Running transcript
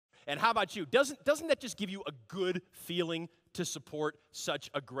And how about you? Doesn't that just give you a good feeling to support such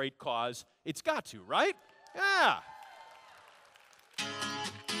a great cause? It's got to, right? Yeah.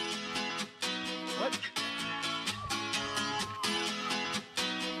 What?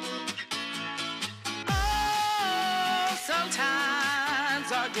 Oh, sometimes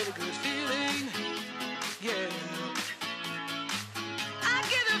I get a good feeling, yeah. I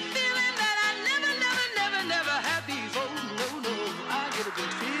get a feeling that I never had before. No, I get a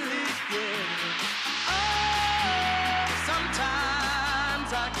good feeling, yeah. Oh,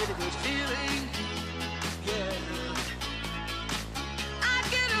 sometimes I get a good feeling, yeah. I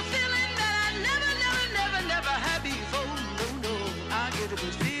get a feeling that I never had before. No, I get a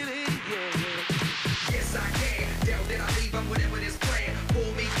good feeling, yeah. Yes, I can. Down that I leave, I'm whatever this plan.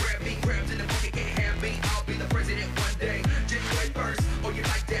 Pull me, grab to the bucket, can't have me. I'll be the president one day. January 1st, oh, you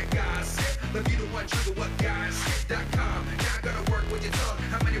like that gossip? But you the one trigger what gossip.com. Now I gotta work with your tongue.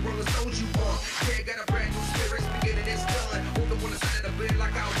 How many Rolling Stones you want? Yeah, got a brand new spirit, beginning is done. Moving on the side of the bed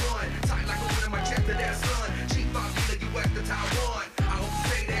like I won. Tight like a one in my chest to that sun. Chief Bob the US to Taiwan. I hope you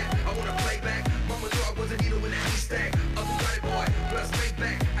say that. I wanna play back. Mama knew I was a needle in that haystack. Uncle got it, boy. Plus make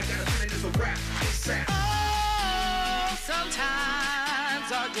back. I got a feeling it's a rap. ASAP. Oh, sometimes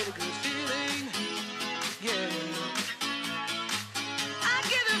I get a good feeling, yeah. I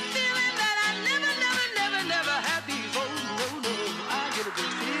get a feeling that I never had before. No, I get a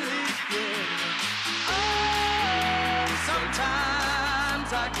good feeling, yeah. Oh, sometimes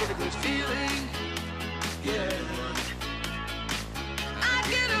I get a good feeling, yeah. I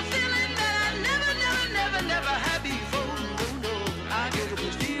get a feeling that I never had before. No, I get a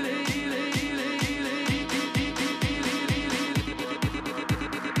good feeling.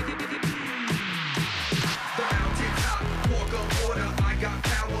 The mountaintop, walk on order. I got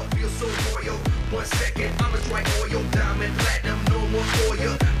power, feel so royal. 1 second, I'ma strike oil, diamond, platinum, no more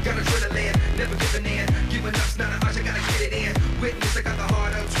oil. Got adrenaline, never giving in. Giving up's not an option, gotta get it in. Witness, I got the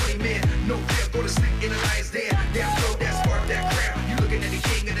heart of 20 men. No fear, go to sleep in the lion's den. Down low, that spark, that crowd. You looking at the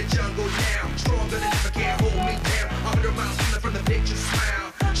king of the jungle now. Stronger than ever, can't hold me down. 100 miles from the picture,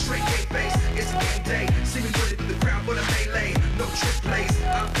 smile. Straight game face, it's a game day. See me running through the crowd for the melee. No trick plays,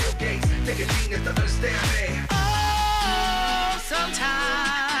 I'm Bill Gates. Take a genius to understand me. Oh,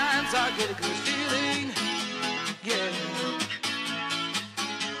 sometimes I get a good feeling, yeah.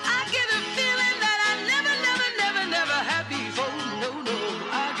 I get a feeling that I never had before. No,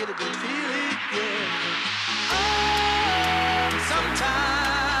 I get a good feeling, yeah. Oh,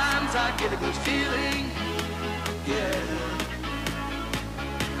 sometimes I get a good feeling, yeah.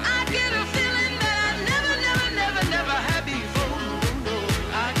 I get a feeling that I never had before. No,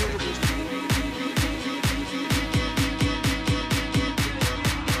 I get a good feeling.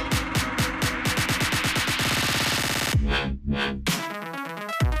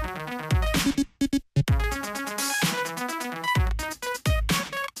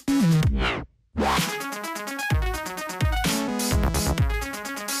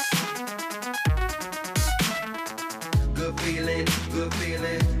 Good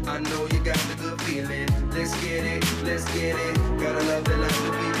feeling. I know you got the good feeling. Let's get it. Gotta love the life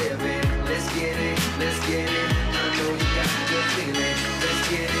that we live in. Let's get it. I know you got the good feeling. Let's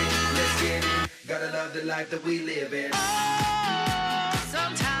get it. Gotta love the life that we live in.